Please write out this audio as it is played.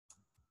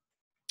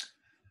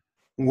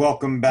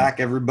Welcome back,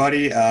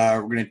 everybody.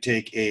 We're going to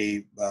take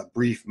a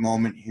brief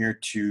moment here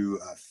to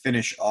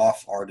finish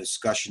off our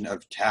discussion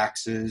of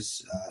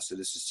taxes. So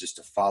this is just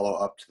a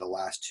follow-up to the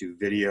last two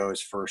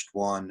videos. First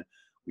one,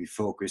 we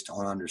focused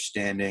on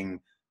understanding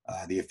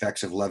the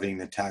effects of levying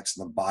the tax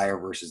on the buyer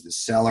versus the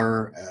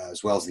seller,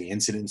 as well as the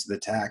incidence of the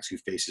tax, who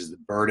faces the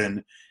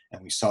burden.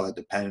 And we saw that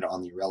depended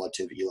on the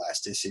relative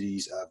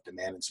elasticities of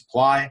demand and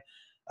supply.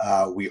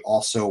 We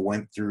also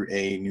went through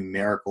a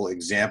numerical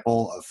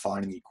example of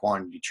finding the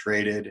quantity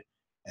traded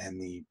and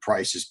the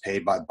prices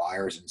paid by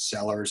buyers and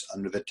sellers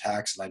under the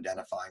tax and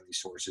identifying the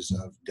sources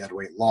of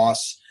deadweight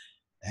loss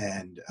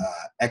and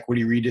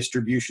equity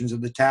redistributions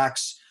of the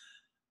tax.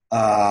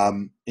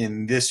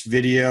 In this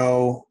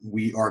video,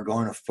 we are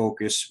going to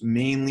focus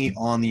mainly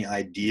on the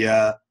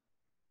idea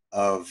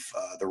of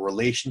the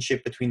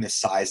relationship between the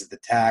size of the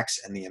tax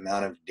and the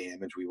amount of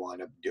damage we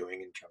wind up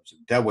doing in terms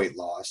of deadweight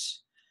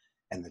loss,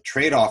 and the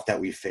trade-off that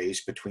we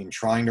face between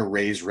trying to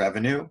raise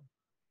revenue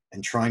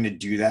and trying to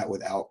do that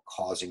without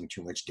causing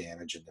too much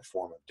damage in the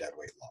form of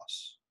deadweight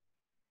loss.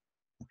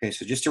 Okay,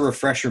 so just to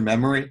refresh your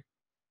memory,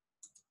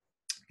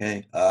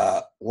 okay,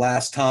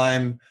 last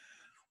time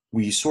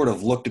we sort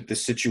of looked at the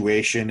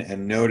situation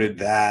and noted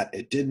that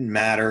it didn't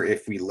matter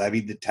if we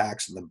levied the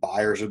tax on the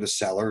buyers or the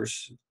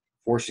sellers.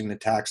 Forcing the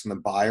tax on the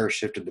buyer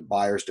shifted the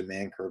buyer's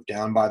demand curve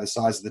down by the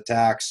size of the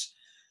tax.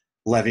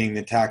 Levying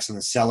the tax on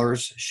the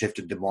sellers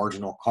shifted the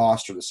marginal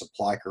cost or the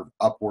supply curve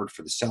upward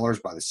for the sellers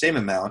by the same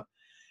amount.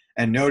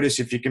 And notice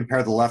if you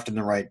compare the left and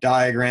the right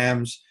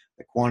diagrams,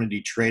 the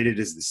quantity traded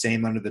is the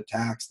same under the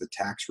tax. The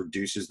tax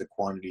reduces the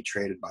quantity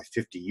traded by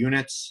 50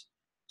 units.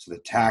 So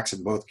the tax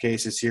in both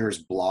cases here is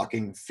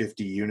blocking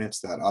 50 units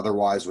that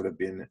otherwise would have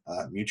been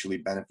mutually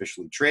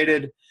beneficially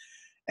traded.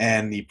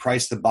 And the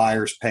price the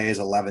buyers pay is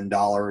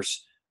 $11.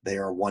 They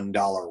are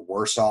 $1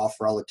 worse off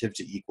relative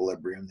to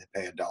equilibrium.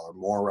 They pay $1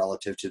 more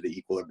relative to the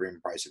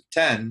equilibrium price of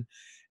 10.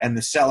 And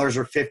the sellers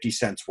are 50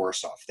 cents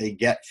worse off. They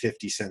get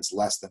 50 cents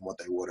less than what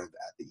they would have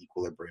at the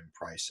equilibrium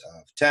price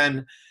of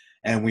 10.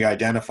 And we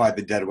identified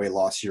the deadweight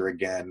loss here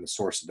again. The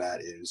source of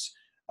that is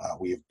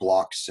we have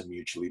blocked some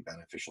mutually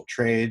beneficial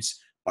trades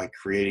by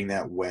creating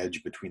that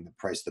wedge between the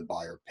price the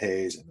buyer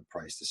pays and the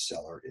price the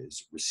seller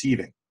is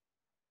receiving.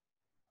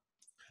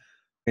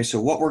 Okay,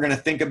 so what we're going to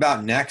think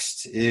about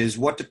next is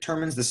what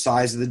determines the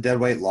size of the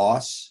deadweight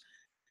loss.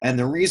 And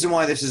the reason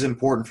why this is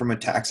important from a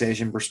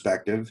taxation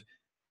perspective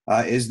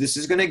is this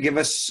is going to give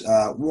us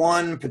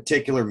one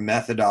particular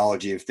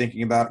methodology of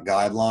thinking about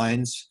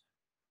guidelines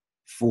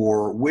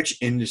for which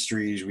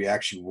industries we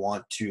actually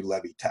want to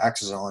levy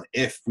taxes on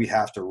if we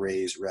have to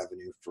raise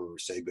revenue for,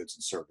 say, goods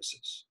and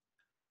services.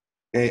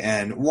 Okay,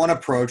 and one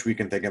approach we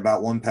can think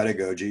about, one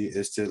pedagogy,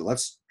 is to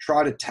let's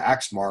try to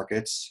tax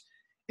markets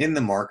in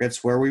the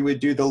markets where we would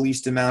do the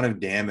least amount of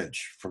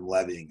damage from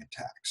levying a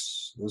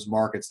tax, those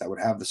markets that would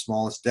have the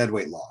smallest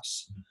deadweight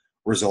loss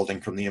resulting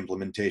from the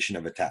implementation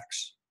of a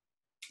tax.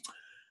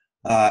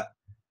 So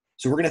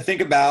we're going to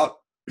think about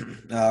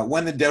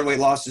when the deadweight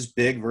loss is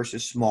big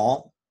versus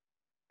small,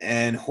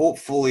 and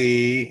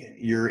hopefully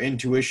your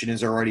intuition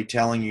is already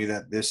telling you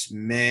that this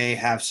may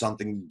have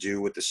something to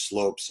do with the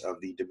slopes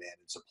of the demand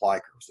and supply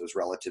curves, those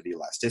relative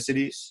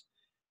elasticities,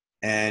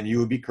 and you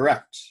would be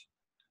correct.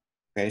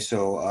 Okay,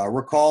 so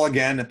recall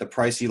again that the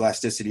price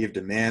elasticity of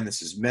demand,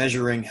 this is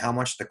measuring how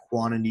much the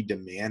quantity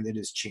demanded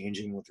is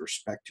changing with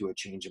respect to a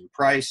change in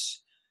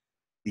price.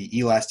 The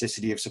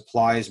elasticity of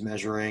supply is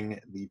measuring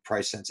the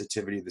price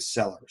sensitivity of the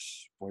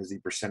sellers. What is the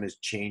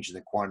percentage change in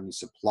the quantity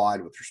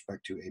supplied with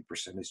respect to a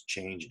percentage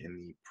change in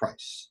the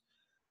price?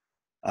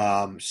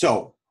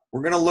 So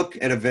we're going to look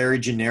at a very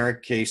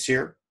generic case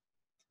here.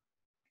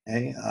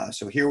 Okay,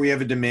 so here we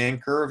have a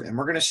demand curve, and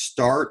we're going to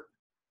start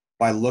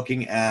by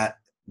looking at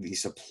the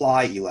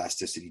supply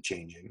elasticity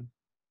changing,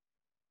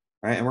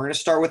 right? And we're going to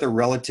start with a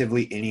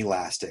relatively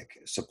inelastic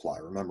supply.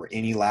 Remember,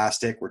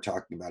 inelastic, we're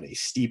talking about a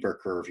steeper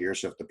curve here.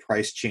 So if the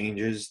price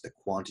changes, the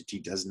quantity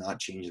does not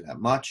change that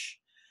much.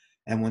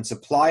 And when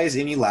supply is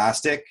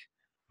inelastic,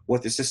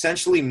 what this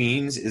essentially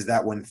means is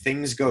that when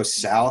things go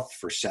south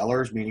for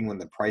sellers, meaning when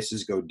the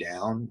prices go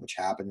down, which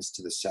happens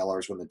to the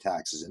sellers when the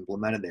tax is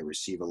implemented, they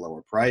receive a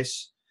lower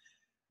price.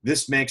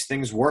 This makes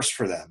things worse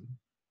for them.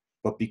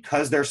 But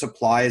because their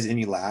supply is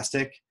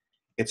inelastic,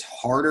 it's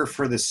harder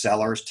for the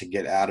sellers to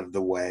get out of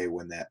the way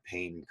when that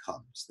pain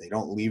comes. They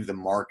don't leave the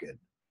market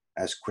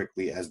as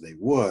quickly as they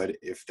would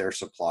if their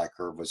supply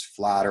curve was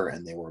flatter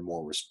and they were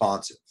more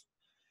responsive.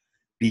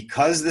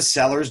 Because the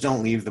sellers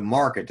don't leave the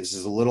market, this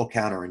is a little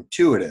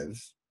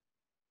counterintuitive,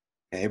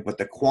 okay, but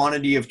the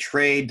quantity of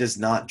trade does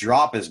not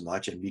drop as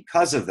much, and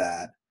because of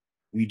that,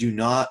 we do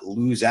not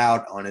lose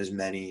out on as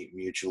many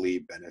mutually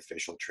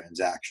beneficial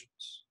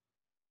transactions.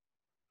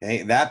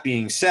 Okay, that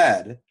being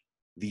said,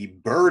 the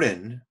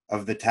burden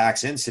of the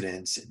tax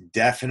incidence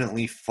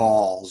definitely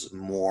falls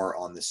more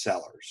on the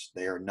sellers.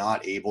 They are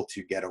not able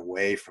to get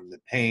away from the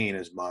pain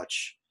as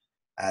much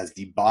as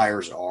the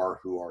buyers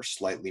are, who are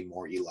slightly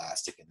more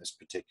elastic in this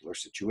particular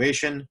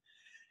situation.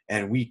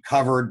 And we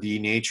covered the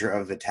nature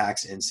of the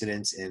tax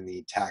incidence in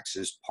the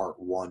taxes part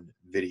 1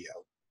 video.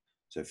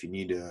 So if you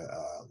need to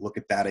look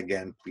at that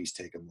again, please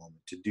take a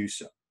moment to do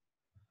so.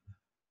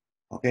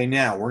 Okay,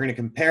 now we're going to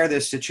compare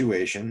this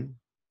situation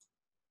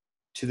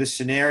to the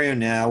scenario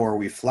now where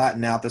we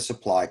flatten out the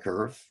supply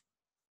curve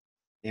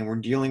and we're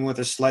dealing with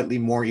a slightly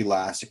more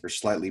elastic or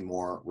slightly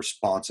more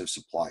responsive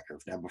supply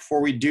curve. Now,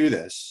 before we do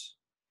this,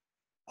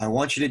 I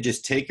want you to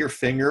just take your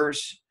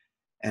fingers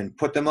and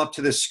put them up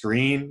to the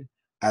screen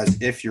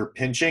as if you're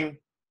pinching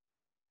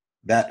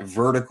that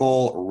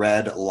vertical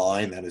red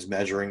line that is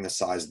measuring the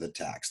size of the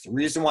tax. The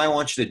reason why I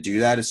want you to do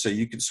that is so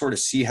you can sort of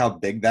see how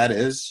big that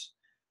is,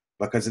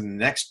 because in the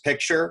next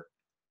picture,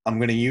 I'm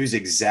going to use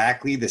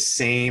exactly the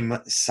same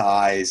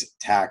size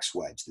tax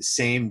wedge, the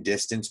same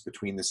distance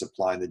between the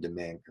supply and the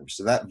demand curve.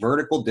 So that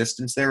vertical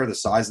distance there, the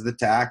size of the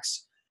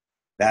tax,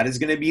 that is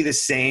going to be the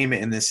same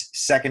in this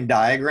second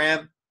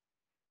diagram,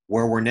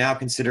 where we're now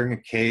considering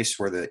a case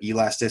where the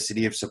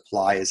elasticity of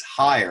supply is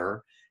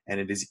higher and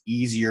it is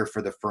easier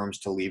for the firms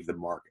to leave the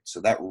market.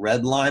 So that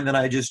red line that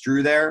I just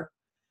drew there,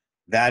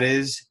 that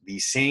is the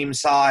same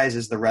size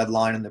as the red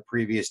line in the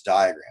previous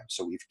diagram.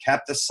 So we've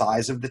kept the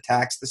size of the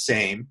tax the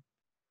same.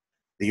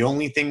 The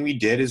only thing we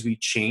did is we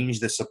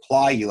changed the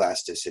supply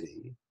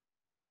elasticity.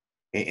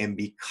 And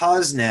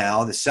because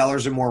now the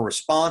sellers are more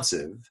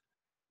responsive,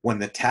 when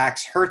the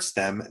tax hurts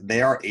them,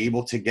 they are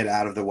able to get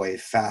out of the way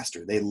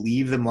faster. They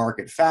leave the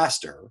market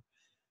faster,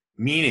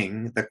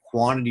 meaning the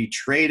quantity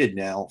traded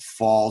now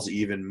falls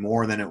even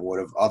more than it would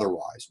have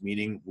otherwise,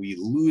 meaning we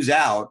lose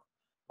out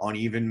on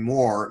even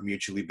more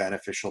mutually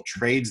beneficial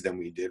trades than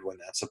we did when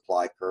that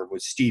supply curve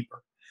was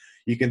steeper.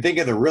 You can think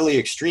of the really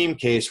extreme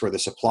case where the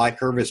supply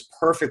curve is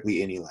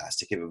perfectly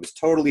inelastic. If it was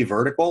totally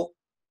vertical,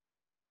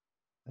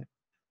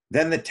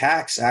 then the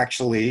tax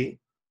actually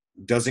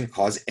doesn't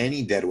cause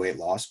any deadweight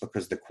loss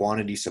because the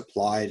quantity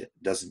supplied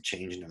doesn't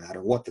change no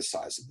matter what the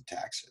size of the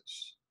tax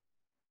is.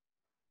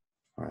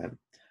 All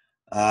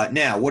right.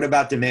 Now, what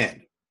about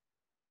demand?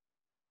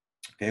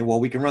 Okay,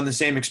 well, we can run the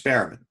same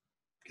experiment.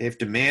 Okay, if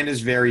demand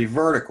is very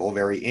vertical,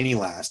 very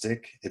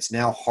inelastic, it's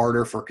now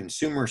harder for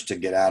consumers to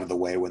get out of the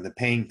way when the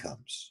pain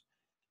comes.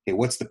 Okay,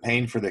 what's the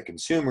pain for the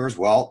consumers?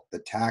 Well, the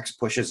tax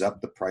pushes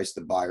up the price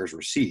the buyers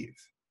receive.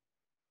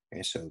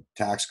 Okay, so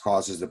tax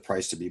causes the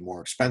price to be more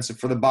expensive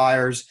for the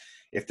buyers.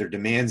 If their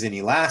demand's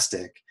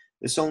inelastic,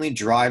 this only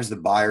drives the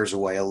buyers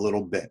away a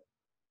little bit.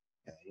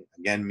 Okay,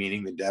 again,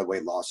 meaning the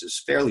deadweight loss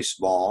is fairly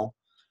small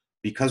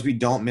because we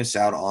don't miss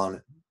out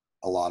on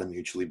a lot of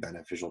mutually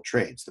beneficial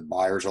trades. The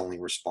buyers only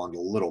respond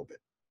a little bit.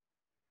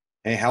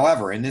 Okay,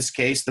 however, in this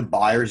case, the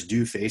buyers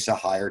do face a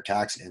higher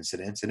tax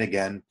incidence. And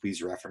again,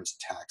 please reference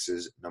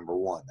taxes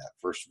 #1, that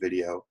first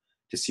video,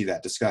 to see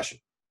that discussion.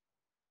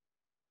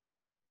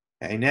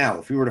 Okay, now,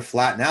 if we were to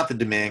flatten out the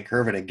demand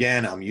curve, and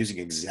again, I'm using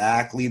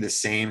exactly the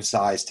same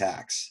size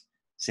tax.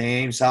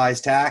 Same size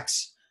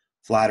tax,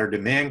 flatter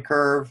demand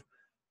curve.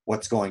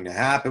 What's going to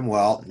happen?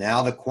 Well,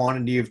 now the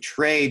quantity of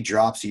trade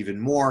drops even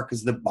more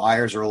because the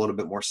buyers are a little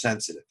bit more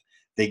sensitive.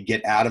 They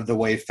get out of the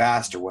way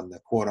faster when the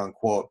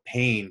quote-unquote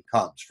pain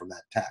comes from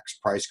that tax.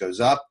 Price goes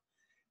up.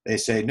 They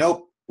say,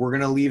 nope, we're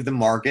going to leave the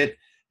market,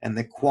 and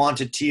the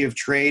quantity of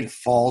trade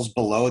falls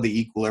below the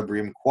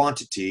equilibrium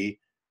quantity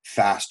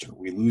faster.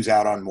 We lose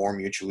out on more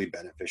mutually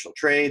beneficial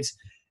trades,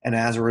 and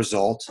as a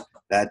result,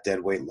 that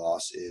deadweight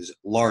loss is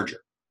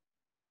larger.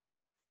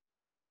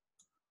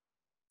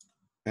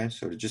 Okay,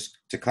 so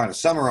to kind of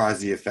summarize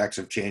the effects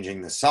of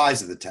changing the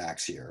size of the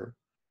tax here,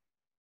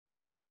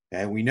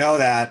 okay, we know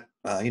that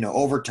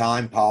over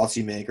time,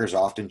 policymakers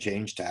often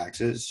change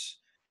taxes.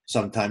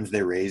 Sometimes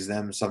they raise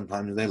them,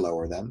 sometimes they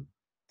lower them.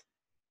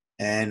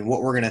 And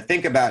what we're going to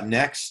think about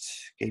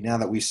next, okay, now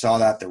that we saw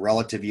that the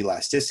relative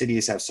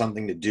elasticities have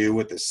something to do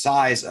with the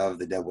size of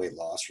the deadweight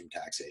loss from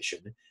taxation,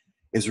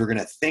 is we're going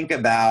to think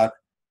about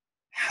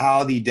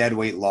how the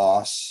deadweight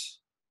loss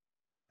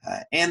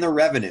and the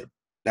revenue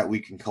that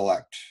we can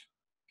collect,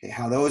 okay,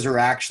 how those are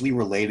actually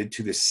related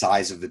to the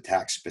size of the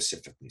tax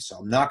specifically. So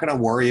I'm not going to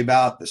worry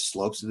about the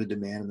slopes of the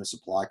demand and the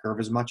supply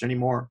curve as much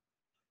anymore.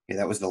 Okay,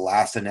 that was the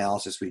last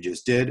analysis we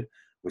just did,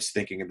 was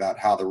thinking about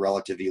how the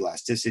relative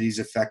elasticities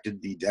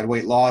affected the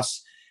deadweight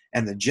loss.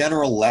 And the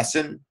general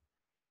lesson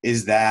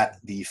is that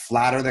the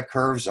flatter the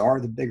curves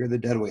are, the bigger the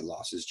deadweight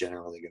loss is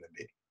generally going to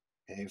be.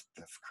 Okay, if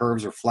the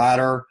curves are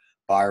flatter,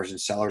 buyers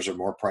and sellers are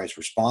more price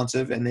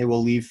responsive, and they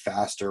will leave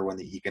faster when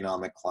the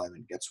economic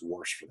climate gets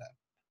worse for them.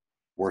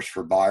 Worse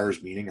for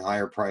buyers, meaning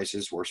higher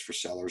prices. Worse for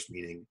sellers,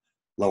 meaning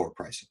lower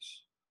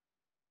prices.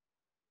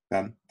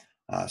 Okay?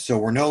 So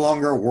we're no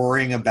longer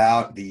worrying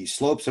about the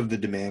slopes of the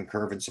demand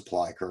curve and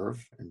supply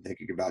curve and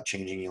thinking about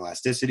changing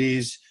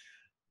elasticities.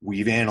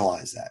 We've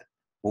analyzed that.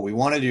 What we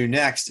want to do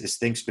next is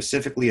think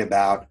specifically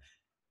about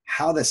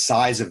how the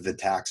size of the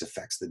tax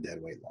affects the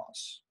deadweight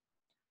loss.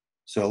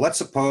 So let's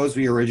suppose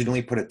we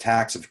originally put a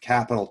tax of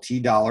capital T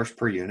dollars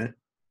per unit.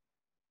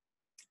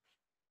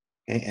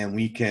 Okay, and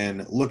we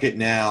can look at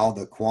now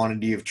the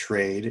quantity of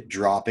trade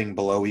dropping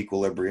below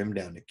equilibrium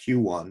down to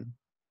Q1.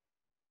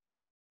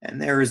 And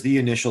there is the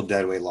initial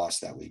deadweight loss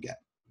that we get.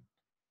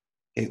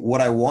 Okay, what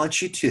I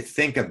want you to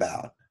think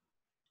about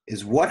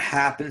is what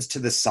happens to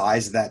the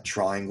size of that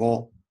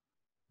triangle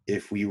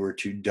if we were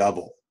to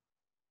double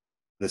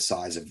the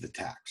size of the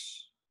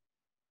tax?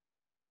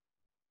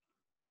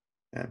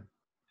 Okay.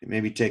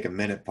 Maybe take a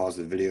minute, pause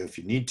the video if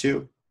you need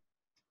to.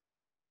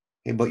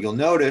 Okay, but you'll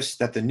notice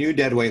that the new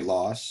deadweight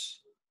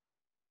loss,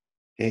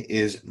 okay,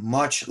 is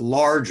much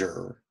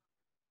larger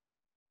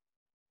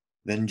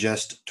than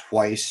just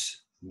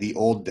twice the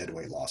old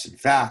deadweight loss. In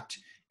fact,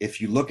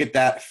 if you look at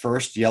that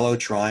first yellow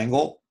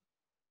triangle,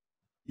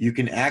 you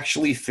can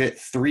actually fit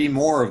 3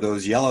 more of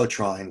those yellow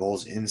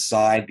triangles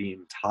inside the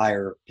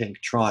entire pink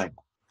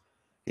triangle.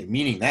 Okay,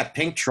 meaning that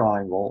pink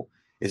triangle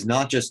is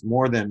not just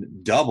more than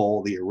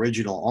double the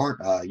original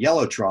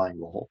yellow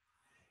triangle,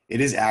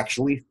 it is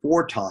actually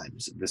 4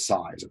 times the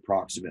size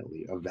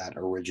approximately of that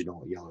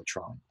original yellow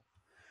triangle.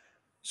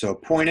 So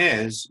point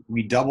is,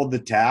 we doubled the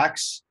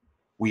tax.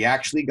 We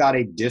actually got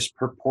a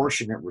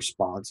disproportionate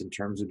response in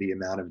terms of the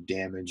amount of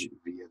damage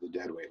via the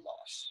deadweight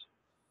loss.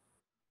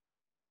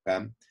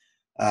 Okay?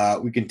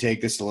 We can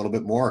take this a little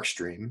bit more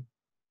extreme.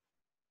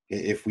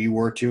 If we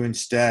were to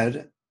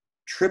instead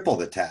triple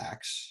the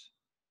tax,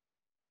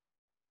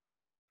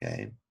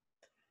 okay,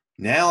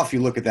 now if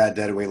you look at that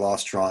deadweight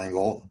loss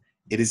triangle,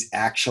 it is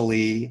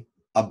actually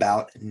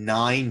about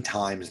 9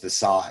 times the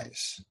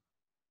size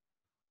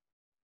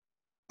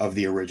of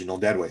the original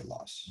deadweight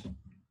loss.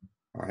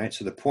 All right,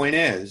 so the point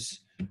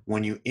is,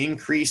 when you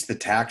increase the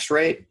tax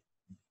rate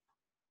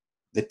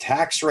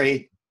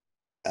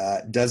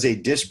does a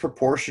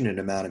disproportionate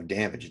amount of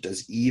damage. It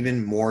does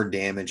even more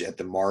damage at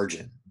the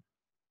margin.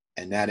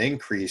 And that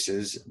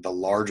increases the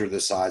larger the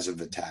size of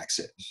the tax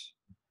is.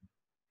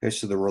 Okay,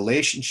 so the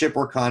relationship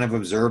we're kind of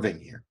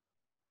observing here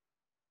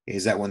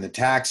is that when the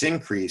tax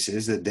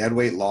increases, the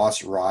deadweight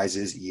loss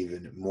rises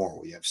even more.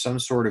 We have some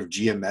sort of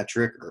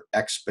geometric or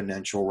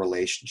exponential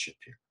relationship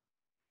here.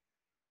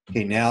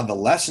 Okay, now the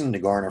lesson to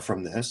garner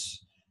from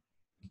this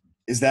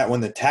is that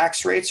when the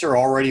tax rates are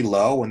already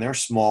low, when they're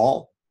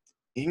small,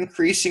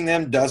 increasing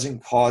them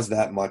doesn't cause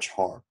that much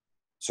harm.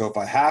 So if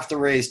I have to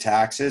raise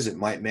taxes, it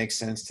might make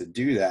sense to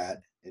do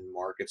that in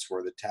markets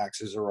where the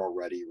taxes are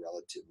already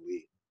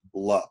relatively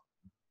low.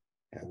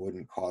 It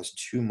wouldn't cause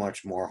too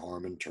much more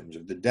harm in terms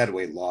of the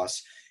deadweight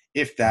loss,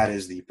 if that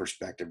is the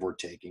perspective we're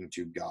taking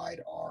to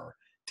guide our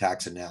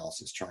tax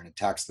analysis, trying to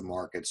tax the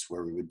markets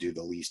where we would do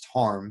the least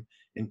harm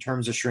in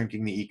terms of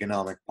shrinking the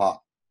economic pie.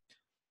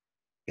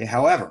 Okay,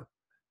 however,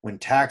 when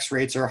tax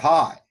rates are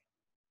high,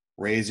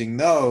 raising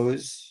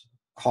those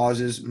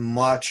causes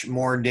much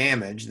more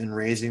damage than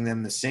raising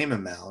them the same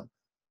amount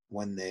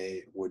when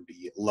they would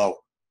be lower.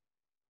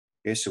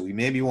 Okay, so we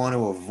maybe want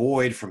to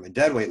avoid, from a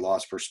deadweight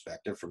loss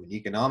perspective, from an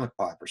economic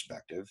pie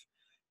perspective,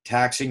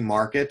 taxing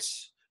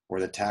markets where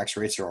the tax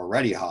rates are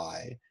already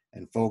high,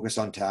 and focus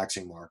on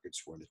taxing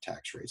markets where the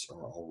tax rates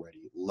are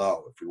already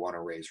low if we want to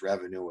raise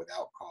revenue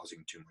without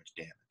causing too much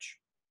damage.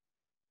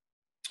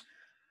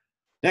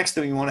 Next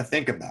thing we want to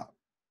think about.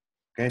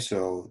 Okay,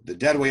 so the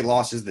deadweight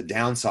loss is the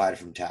downside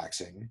from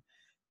taxing,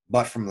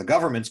 but from the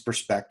government's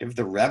perspective,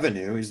 the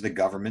revenue is the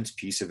government's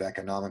piece of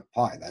economic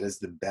pie. That is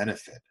the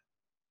benefit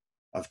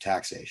of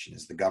taxation,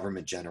 is the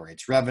government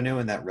generates revenue,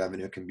 and that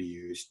revenue can be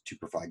used to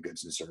provide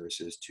goods and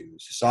services to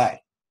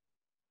society.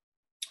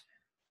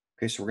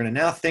 Okay, so we're going to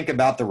now think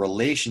about the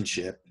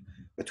relationship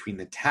between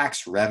the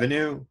tax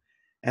revenue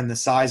and the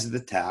size of the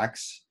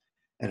tax,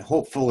 and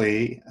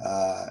hopefully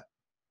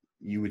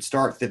you would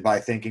start by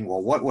thinking,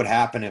 well, what would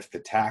happen if the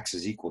tax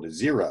is equal to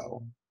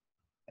 0?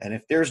 And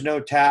if there's no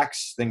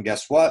tax, then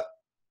guess what?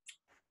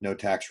 No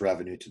tax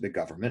revenue to the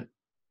government.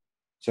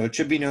 So it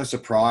should be no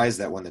surprise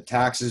that when the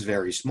tax is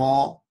very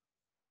small,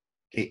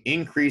 okay,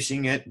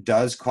 increasing it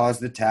does cause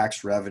the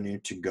tax revenue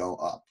to go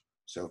up.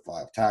 So if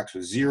our tax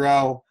was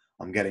 0,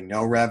 I'm getting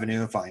no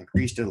revenue. If I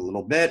increased it a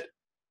little bit,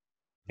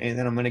 and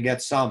then I'm going to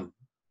get some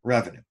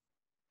revenue.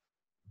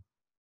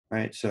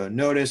 Right? So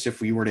notice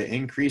if we were to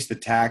increase the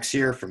tax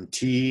here from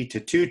T to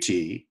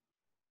 2T,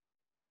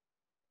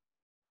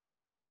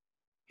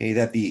 okay,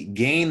 that the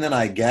gain that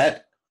I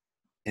get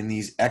in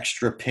these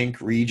extra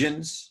pink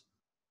regions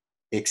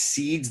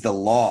exceeds the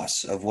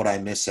loss of what I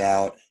miss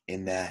out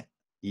in that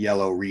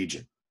yellow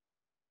region.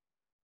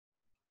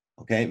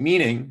 Okay,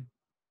 meaning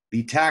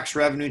the tax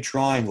revenue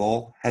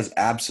triangle has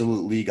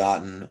absolutely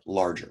gotten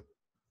larger.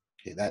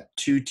 Okay, that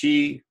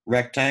 2T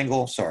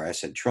rectangle, sorry, I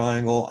said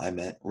triangle, I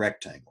meant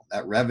rectangle.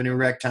 That revenue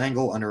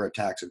rectangle under a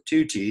tax of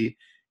 2T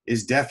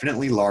is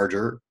definitely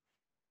larger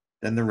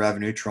than the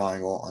revenue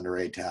triangle under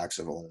a tax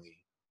of only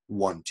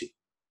 1T.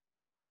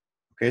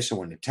 Okay, so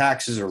when the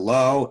taxes are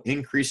low,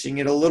 increasing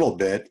it a little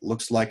bit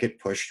looks like it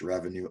pushed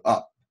revenue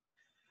up.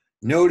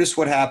 Notice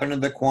what happened to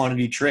the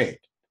quantity trade.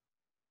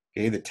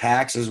 Okay, the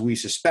tax, as we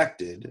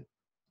suspected,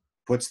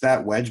 puts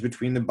that wedge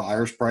between the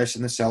buyer's price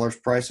and the seller's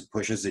price. It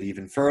pushes it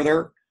even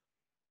further,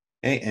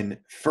 okay, and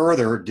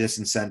further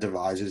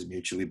disincentivizes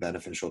mutually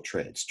beneficial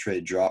trades.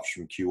 Trade drops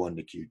from Q1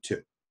 to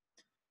Q2.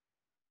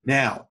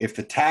 Now, if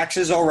the tax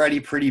is already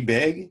pretty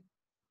big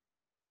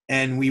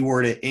and we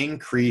were to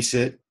increase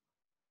it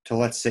to,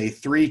 let's say,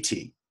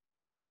 3T,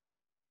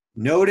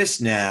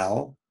 notice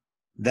now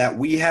that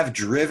we have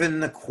driven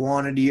the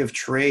quantity of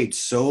trade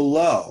so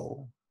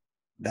low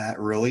that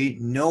really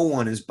no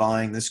one is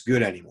buying this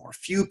good anymore.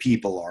 Few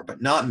people are,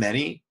 but not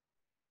many.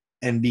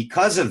 And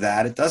because of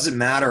that, it doesn't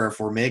matter if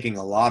we're making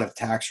a lot of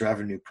tax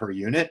revenue per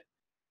unit.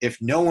 If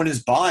no one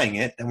is buying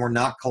it, then we're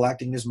not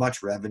collecting as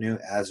much revenue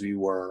as we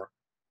were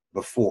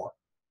before.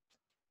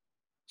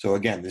 So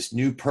again, this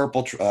new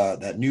purple,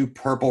 that new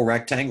purple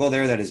rectangle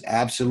there, that is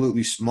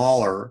absolutely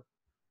smaller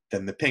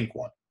than the pink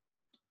one.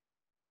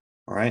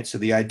 All right, so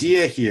the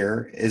idea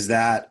here is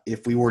that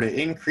if we were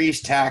to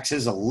increase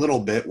taxes a little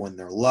bit when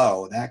they're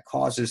low, that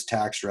causes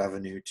tax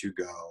revenue to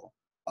go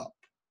up.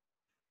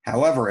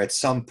 However, at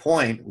some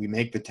point, we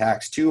make the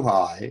tax too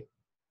high,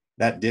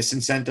 that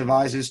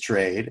disincentivizes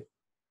trade,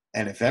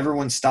 and if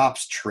everyone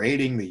stops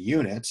trading the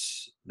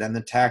units, then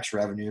the tax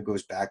revenue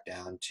goes back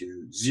down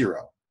to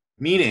zero,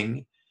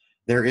 meaning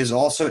there is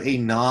also a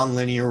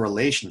nonlinear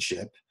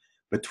relationship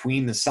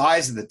between the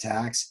size of the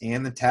tax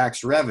and the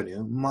tax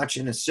revenue, much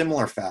in a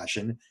similar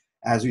fashion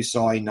as we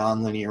saw a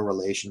nonlinear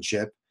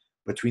relationship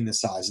between the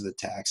size of the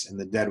tax and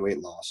the deadweight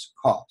loss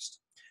cost.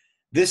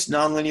 This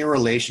nonlinear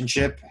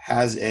relationship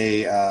has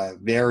a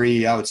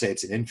very, I would say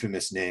it's an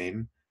infamous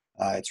name.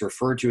 It's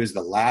referred to as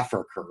the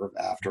Laffer curve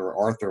after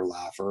Arthur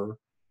Laffer,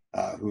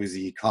 who is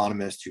the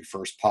economist who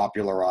first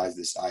popularized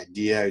this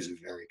idea. He's a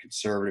very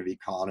conservative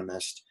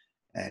economist,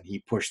 and he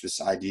pushed this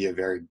idea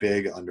very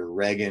big under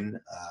Reagan,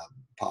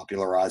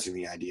 popularizing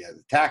the idea of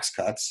the tax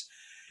cuts.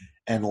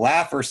 And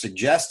Laffer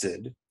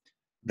suggested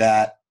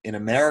that in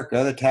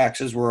America, the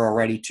taxes were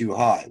already too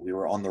high. We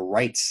were on the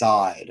right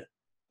side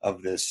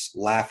of this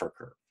Laffer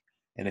curve.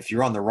 And if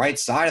you're on the right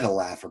side of the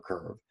Laffer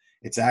curve,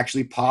 it's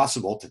actually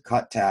possible to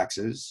cut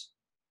taxes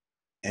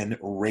and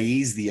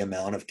raise the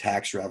amount of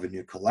tax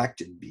revenue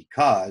collected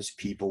because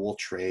people will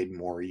trade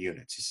more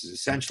units. This is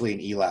essentially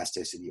an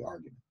elasticity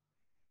argument.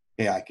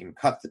 Hey, I can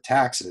cut the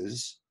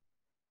taxes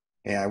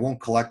and I won't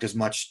collect as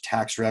much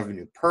tax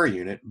revenue per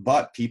unit,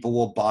 but people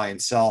will buy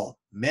and sell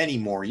many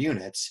more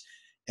units.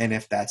 And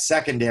if that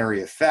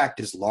secondary effect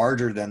is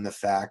larger than the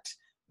fact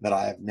that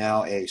I have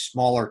now a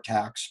smaller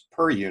tax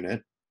per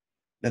unit,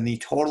 then the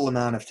total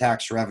amount of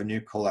tax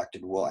revenue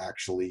collected will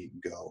actually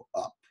go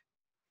up.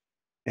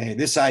 Okay,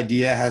 this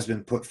idea has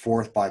been put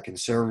forth by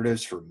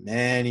conservatives for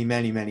many,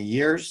 many, many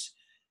years.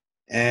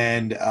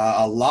 And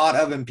a lot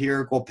of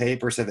empirical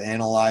papers have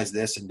analyzed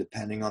this, and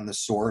depending on the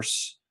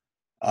source,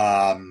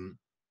 a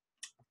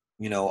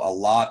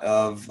lot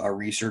of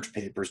research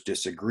papers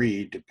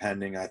disagree,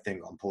 depending, I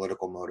think, on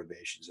political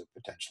motivations of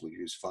potentially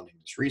who's funding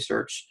this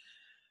research.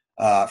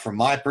 From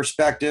my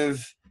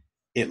perspective,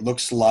 it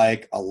looks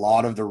like a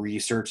lot of the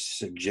research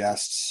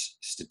suggests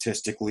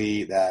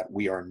statistically that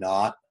we are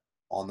not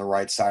on the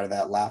right side of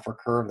that Laffer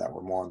curve, that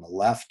we're more on the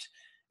left,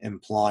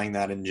 implying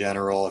that in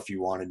general, if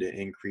you wanted to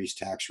increase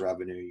tax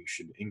revenue, you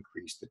should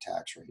increase the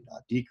tax rate,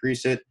 not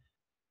decrease it.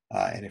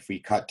 And if we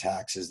cut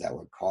taxes, that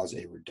would cause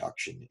a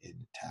reduction in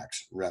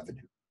tax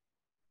revenue.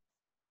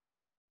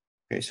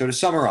 Okay, so to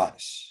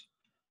summarize,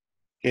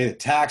 okay, the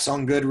tax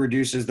on good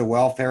reduces the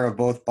welfare of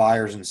both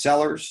buyers and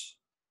sellers.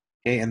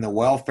 Okay, and the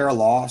welfare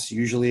loss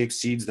usually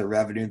exceeds the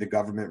revenue the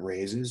government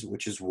raises,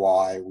 which is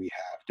why we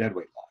have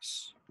deadweight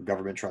loss. The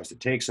government tries to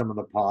take some of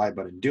the pie,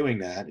 but in doing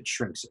that, it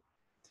shrinks it.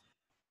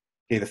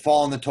 Okay, the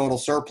fall in the total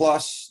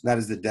surplus, that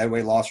is the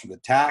deadweight loss from the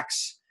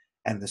tax,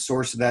 and the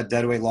source of that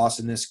deadweight loss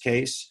in this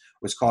case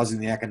was causing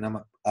the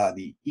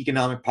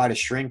economic pie to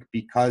shrink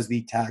because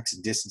the tax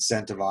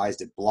disincentivized,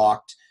 it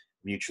blocked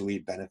mutually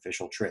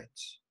beneficial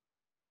trades.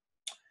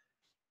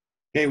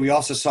 Okay, we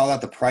also saw that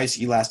the price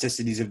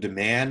elasticities of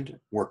demand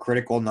were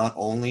critical not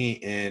only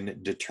in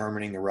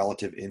determining the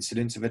relative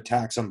incidence of a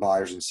tax on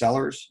buyers and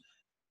sellers,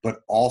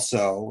 but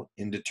also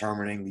in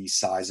determining the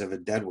size of a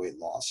deadweight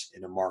loss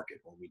in a market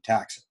when we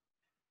tax it.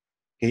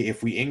 Okay,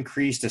 if we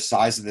increase the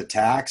size of the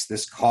tax,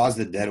 this caused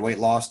the deadweight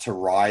loss to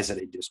rise at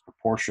a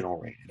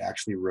disproportional rate. It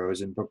actually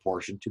rose in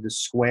proportion to the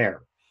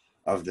square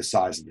of the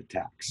size of the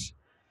tax.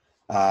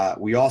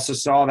 We also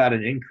saw that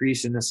an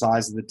increase in the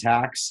size of the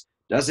tax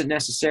doesn't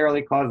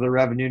necessarily cause the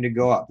revenue to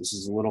go up. This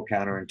is a little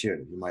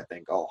counterintuitive. You might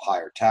think, oh,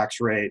 higher tax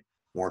rate,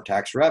 more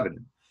tax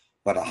revenue.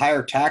 But a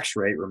higher tax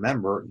rate,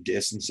 remember,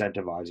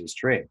 disincentivizes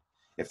trade.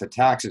 If the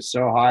tax is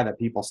so high that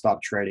people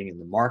stop trading in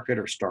the market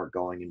or start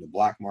going into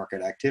black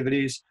market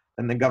activities,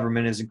 then the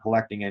government isn't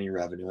collecting any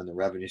revenue and the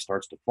revenue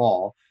starts to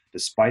fall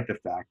despite the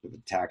fact that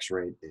the tax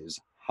rate is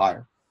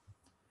higher.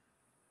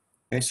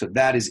 Okay, so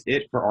that is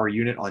it for our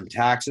unit on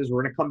taxes.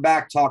 We're going to come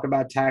back, talk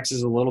about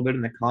taxes a little bit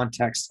in the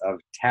context of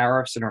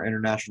tariffs in our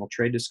international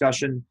trade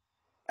discussion,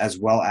 as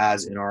well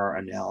as in our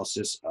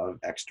analysis of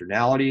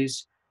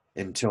externalities.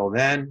 Until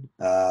then,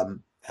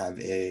 have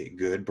a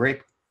good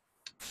break.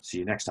 See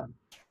you next time.